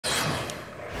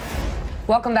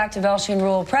Welcome back to Velshi and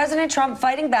Rule. President Trump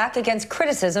fighting back against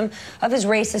criticism of his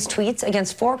racist tweets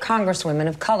against 4 congresswomen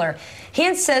of color. He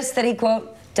insists that he,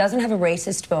 quote, doesn't have a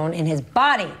racist bone in his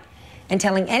body, and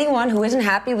telling anyone who isn't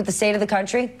happy with the state of the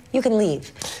country, you can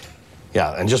leave.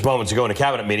 Yeah, and just moments ago in a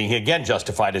cabinet meeting, he again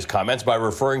justified his comments by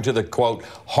referring to the, quote,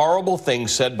 horrible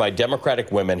things said by Democratic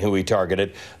women who he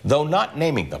targeted, though not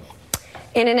naming them.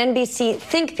 In an NBC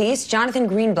think piece, Jonathan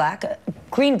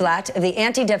Greenblatt of the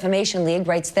Anti-Defamation League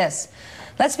writes this: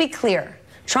 let's be clear,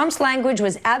 Trump's language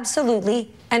was absolutely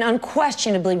and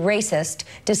unquestionably racist,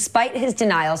 despite his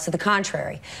denials to the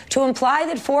contrary. To imply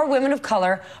that 4 women of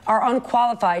color are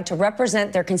unqualified to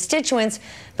represent their constituents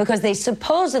because they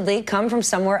supposedly come from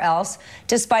somewhere else,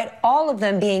 despite all of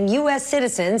them being U.S.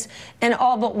 citizens and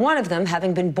all but one of them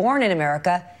having been born in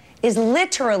America, is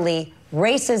literally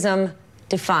racism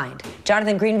defined.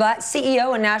 Jonathan Greenblatt,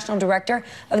 CEO and National Director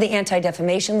of the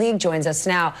Anti-Defamation League, joins us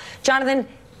now. Jonathan,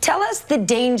 tell us the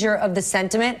danger of the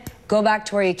sentiment. Go back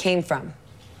to where you came from.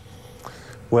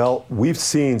 Well, we've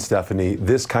seen, Stephanie,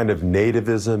 this kind of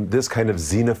nativism, this kind of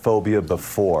xenophobia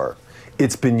before.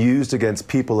 It's been used against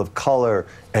people of color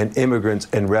and immigrants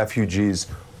and refugees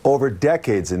over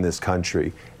decades in this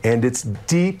country, and it's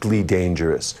deeply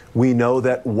dangerous. We know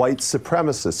that white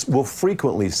supremacists will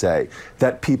frequently say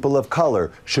that people of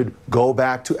color should go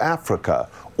back to Africa,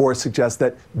 or suggest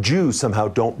that Jews somehow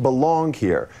don't belong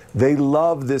here. They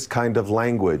love this kind of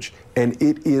language, and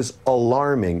it is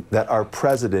alarming that our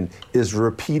president is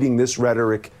repeating this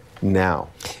rhetoric now.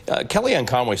 Kellyanne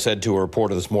Conway said to a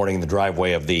reporter this morning in the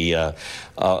driveway of the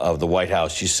White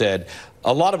House, she said,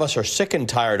 a lot of us are sick and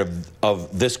tired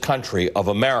of this country, of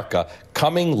America,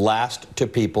 coming last to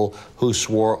people who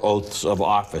swore oaths of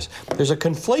office. There's a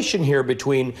conflation here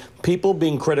between people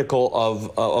being critical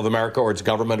of America or its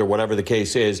government or whatever the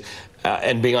case is,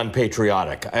 and being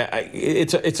unpatriotic.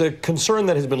 It's a concern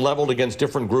that has been leveled against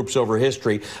different groups over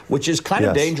history, which is kind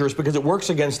of dangerous because it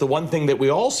works against the one thing that we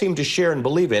all seem to share and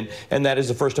believe in, and that is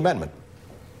the First Amendment.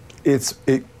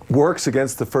 It works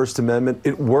against the First Amendment.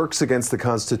 It works against the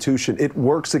Constitution. It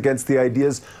works against the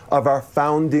ideas of our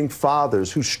founding fathers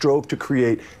who strove to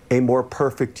create a more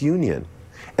perfect union.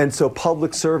 And so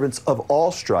public servants of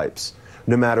all stripes,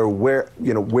 no matter where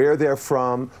they're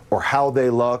from or how they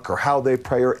look or how they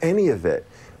pray or any of it,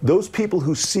 those people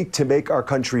who seek to make our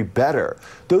country better,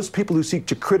 those people who seek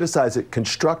to criticize it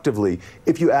constructively,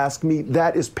 if you ask me,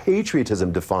 that is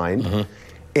patriotism defined. Mm-hmm.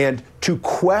 And to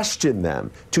question them,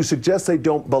 to suggest they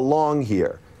don't belong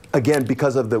here, again,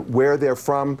 because of where they're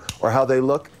from or how they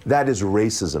look, that is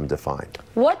racism defined.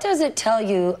 What does it tell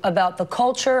you about the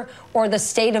culture or the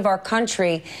state of our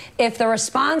country if the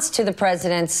response to the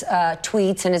president's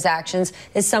tweets and his actions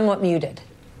is somewhat muted?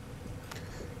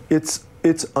 It's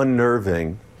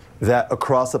unnerving that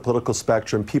across the political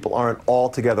spectrum, people aren't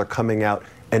altogether coming out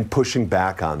and pushing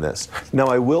back on this. Now,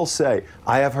 I will say,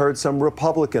 I have heard some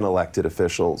Republican elected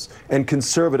officials and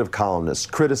conservative columnists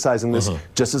criticizing this,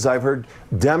 just as I've heard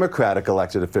Democratic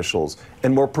elected officials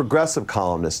and more progressive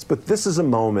columnists. But this is a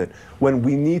moment when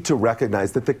we need to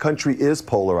recognize that the country is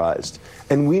polarized,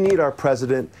 and we need our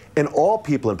president and all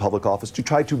people in public office to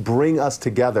try to bring us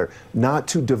together, not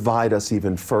to divide us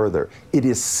even further. It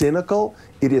is cynical,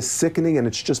 it is sickening, and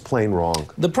it's just plain wrong.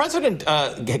 The president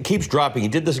keeps dropping. He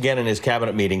did this again in his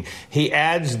cabinet meeting. He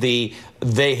adds they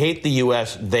hate the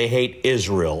U.S., they hate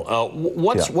Israel.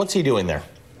 What's he doing there?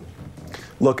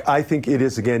 Look, I think it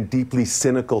is, again, deeply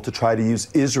cynical to try to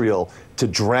use Israel to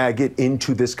drag it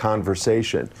into this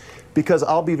conversation. Because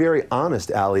I'll be very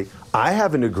honest, Ali, I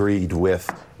haven't agreed with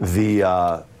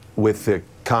the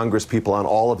Congress people on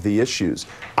all of the issues.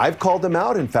 I've called them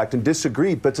out, in fact, and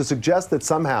disagreed, but to suggest that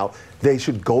somehow they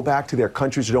should go back to their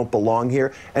countries who don't belong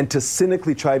here and to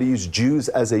cynically try to use Jews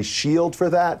as a shield for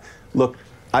that, look,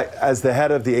 as the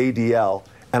head of the ADL,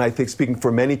 and I think speaking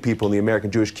for many people in the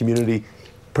American Jewish community,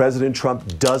 President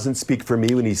Trump doesn't speak for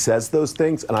me when he says those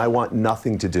things, and I want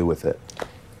nothing to do with it.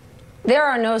 There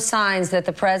are no signs that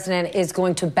the president is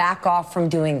going to back off from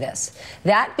doing this.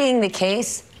 That being the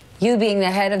case, you being the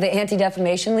head of the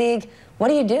Anti-Defamation League, what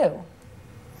do you do?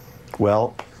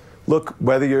 Well, look,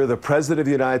 whether you're the president of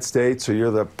the United States or you're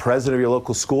the president of your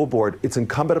local school board, it's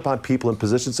incumbent upon people in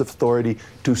positions of authority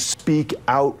to speak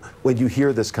out when you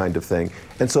hear this kind of thing.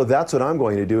 And so that's what I'm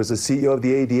going to do as the CEO of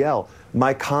the ADL.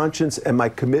 My conscience and my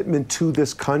commitment to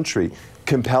this country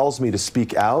compels me to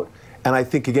speak out. And I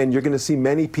think, again, you're going to see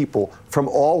many people from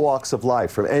all walks of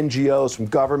life, from NGOs, from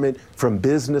government, from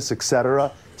business, et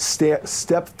cetera,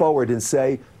 step forward and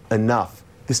say, enough.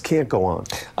 This can't go on.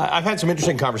 I've had some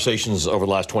interesting conversations over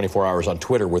the last 24 hours on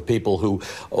Twitter with people who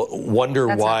wonder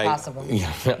why. That's not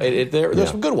possible. There's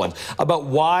some good ones about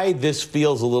why this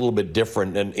feels a little bit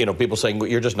different. And people saying, well,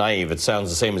 you're just naive. It sounds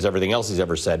the same as everything else he's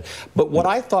ever said. But what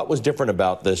I thought was different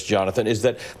about this, Jonathan, is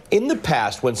that in the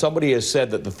past, when somebody has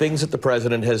said that the things that the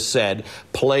president has said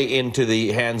play into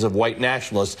the hands of white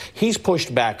nationalists, he's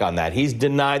pushed back on that. He's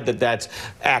denied that that's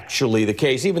actually the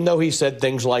case, even though he said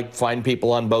things like find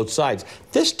people on both sides.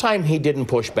 This time he didn't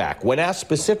push back. When asked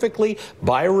specifically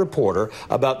by a reporter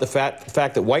about the fact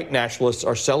that white nationalists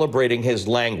are celebrating his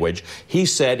language, he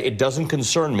said, it doesn't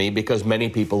concern me because many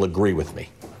people agree with me.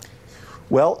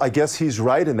 Well, I guess he's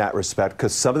right in that respect,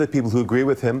 because some of the people who agree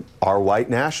with him are white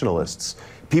nationalists.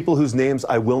 People whose names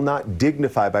I will not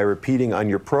dignify by repeating on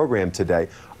your program today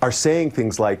are saying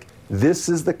things like, this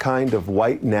is the kind of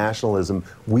white nationalism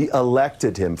we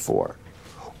elected him for.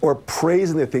 Or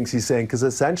praising the things he's saying, because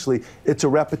essentially it's a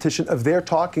repetition of their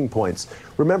talking points.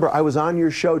 Remember, I was on your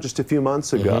show just a few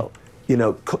months ago,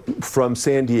 from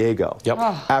San Diego,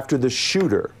 after the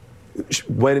shooter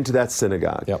went into that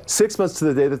synagogue. 6 months to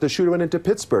the day that the shooter went into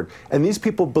Pittsburgh. And these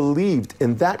people believed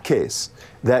in that case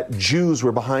that Jews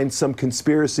were behind some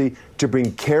conspiracy to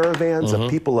bring caravans of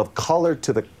people of color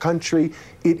to the country.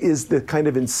 It is the kind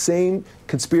of insane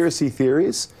conspiracy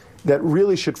theories that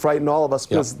really should frighten all of us,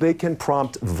 because they can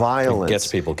prompt violence. It gets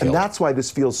people killed. And that's why this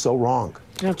feels so wrong.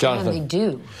 Jonathan, they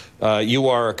do. You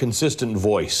are a consistent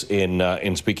voice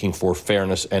in speaking for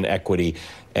fairness and equity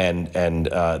and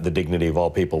the dignity of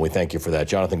all people. We thank you for that.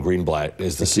 Jonathan Greenblatt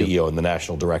is the CEO and the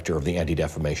National Director of the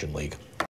Anti-Defamation League.